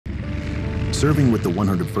Serving with the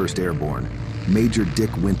 101st Airborne, Major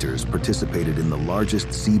Dick Winters participated in the largest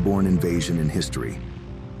seaborne invasion in history,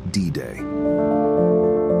 D-Day.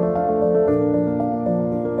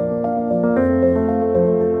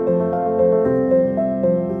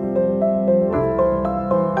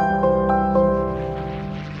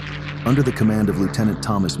 Under the command of Lieutenant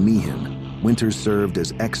Thomas Meehan, Winters served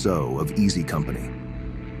as XO of Easy Company.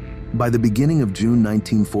 By the beginning of June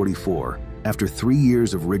 1944, after 3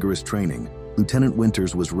 years of rigorous training, Lieutenant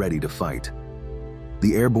Winters was ready to fight.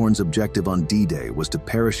 The Airborne's objective on D-Day was to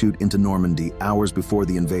parachute into Normandy hours before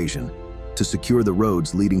the invasion, to secure the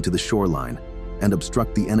roads leading to the shoreline, and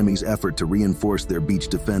obstruct the enemy's effort to reinforce their beach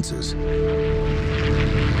defenses.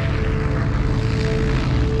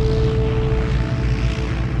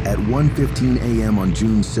 At 1:15 a.m. on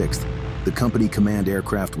June 6th, the company command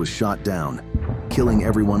aircraft was shot down, killing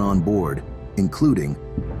everyone on board, including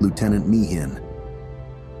Lieutenant Meehan.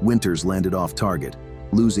 Winters landed off target,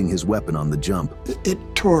 losing his weapon on the jump. It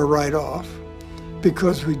tore right off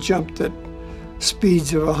because we jumped at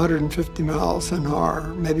speeds of 150 miles an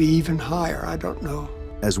hour, maybe even higher, I don't know.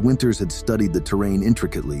 As Winters had studied the terrain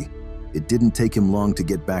intricately, it didn't take him long to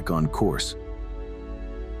get back on course.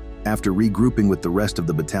 After regrouping with the rest of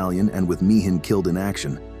the battalion and with Meehan killed in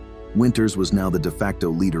action, Winters was now the de facto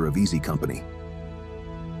leader of Easy Company.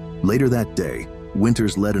 Later that day,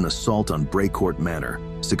 Winters led an assault on Brecourt Manor,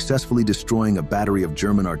 successfully destroying a battery of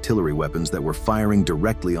German artillery weapons that were firing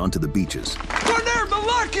directly onto the beaches. Corner,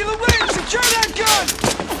 Malarkey, Lorraine, secure that gun!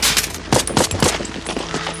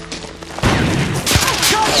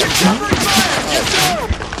 Covering fire! Yes,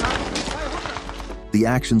 sir! The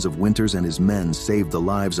actions of Winters and his men saved the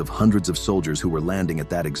lives of hundreds of soldiers who were landing at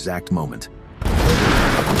that exact moment.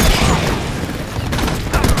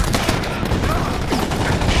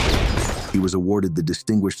 He was awarded the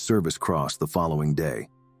Distinguished Service Cross the following day.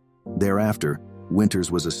 Thereafter, Winters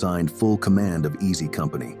was assigned full command of Easy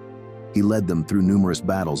Company. He led them through numerous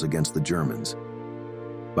battles against the Germans.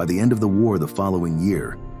 By the end of the war the following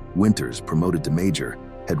year, Winters, promoted to major,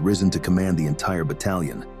 had risen to command the entire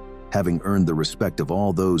battalion, having earned the respect of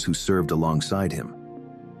all those who served alongside him.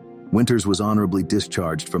 Winters was honorably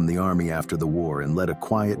discharged from the Army after the war and led a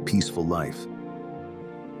quiet, peaceful life.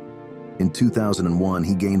 In 2001,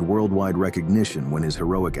 he gained worldwide recognition when his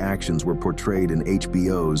heroic actions were portrayed in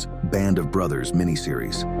HBO's Band of Brothers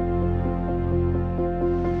miniseries.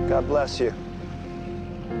 God bless you.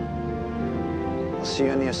 I'll see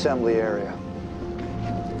you in the assembly area.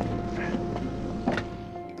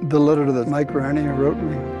 The letter that Mike Raney wrote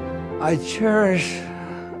me, I cherish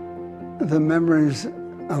the memories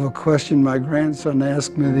of a question my grandson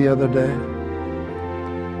asked me the other day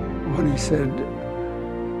when he said,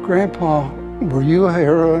 "Grandpa, were you a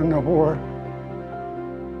hero in the war?"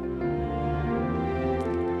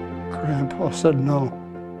 Grandpa said no.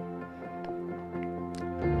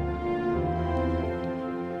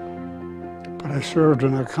 But I served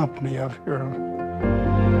in a company of heroes.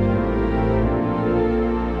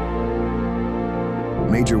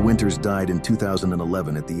 Major Winters died in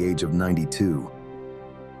 2011 at the age of 92.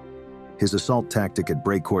 His assault tactic at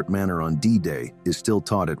Brecourt Manor on D-Day is still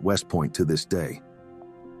taught at West Point to this day.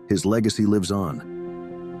 His legacy lives on,